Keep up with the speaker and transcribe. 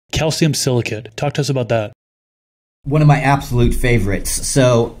calcium silicate. Talk to us about that. One of my absolute favorites.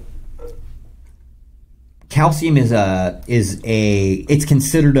 So calcium it's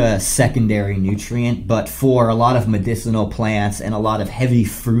considered a secondary nutrient, but for a lot of medicinal plants and a lot of heavy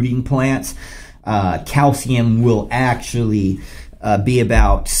fruiting plants, calcium will actually be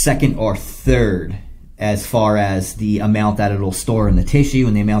about second or third as far as the amount that it'll store in the tissue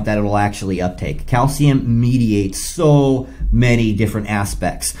and the amount that it'll actually uptake. Calcium mediates so many different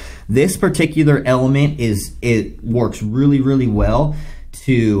aspects. This particular element it works really, really well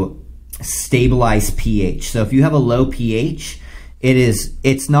to stabilize pH. So if you have a low pH,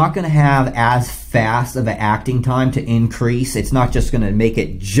 it's not going to have as fast of an acting time to increase. It's not just going to make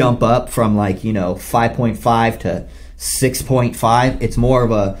it jump up from 5.5 to 6.5. It's more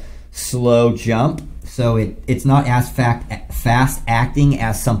of a slow jump. So it's not as fast acting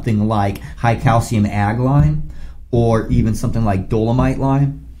as something like high calcium ag lime or even something like dolomite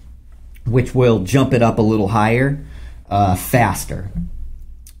lime, which will jump it up a little higher, faster.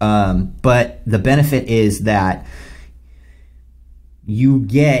 But the benefit is that you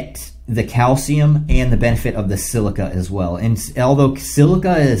get the calcium and the benefit of the silica as well. And although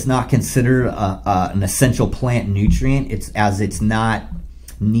silica is not considered an essential plant nutrient, it's not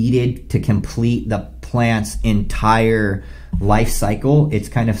needed to complete the plant's entire life cycle, it's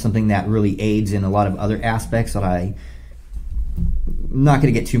kind of something that really aids in a lot of other aspects that I'm not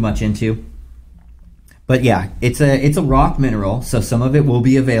going to get too much into. But yeah, it's a rock mineral, so some of it will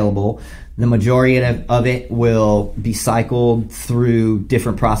be available. The majority of it will be cycled through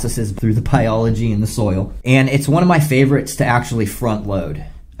different processes through the biology in the soil. And it's one of my favorites to actually front load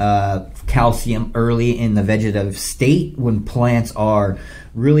calcium early in the vegetative state when plants are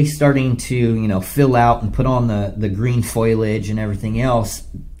really starting to fill out and put on the green foliage and everything else.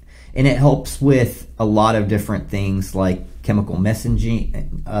 And it helps with a lot of different things like chemical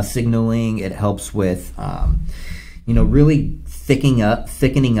messaging, signaling. It helps with really thickening up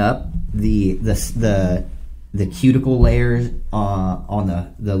the cuticle layers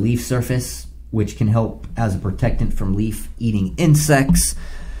on the leaf surface, which can help as a protectant from leaf-eating insects.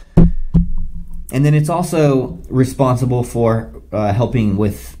 And then it's also responsible for helping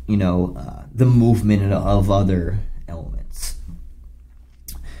with the movement of other elements.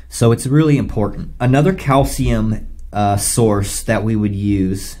 So it's really important. Another calcium source that we would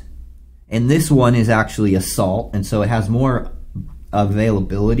use, and this one is actually a salt, and so it has more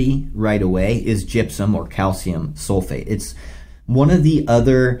availability right away, is gypsum or calcium sulfate. It's one of the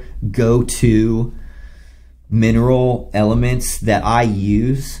other go-to mineral elements that I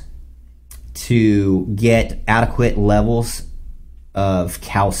use to get adequate levels of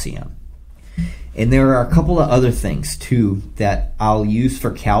calcium. And there are a couple of other things too that I'll use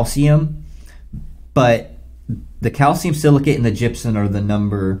for calcium, but the calcium silicate and the gypsum are the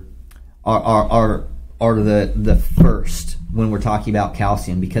first when we're talking about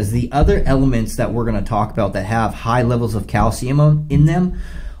calcium, because the other elements that we're going to talk about that have high levels of calcium in them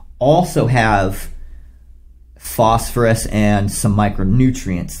also have phosphorus and some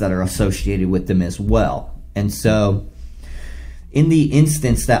micronutrients that are associated with them as well. And so in the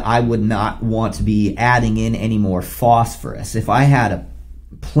instance that I would not want to be adding in any more phosphorus, if I had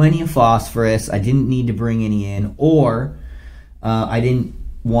plenty of phosphorus, I didn't need to bring any in, or I didn't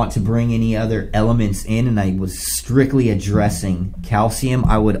want to bring any other elements in and I was strictly addressing calcium,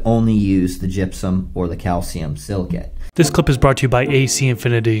 I would only use the gypsum or the calcium silicate. This clip is brought to you by AC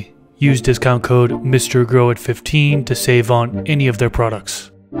Infinity. Use discount code MrGrow at 15 to save on any of their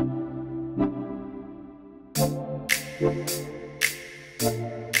products.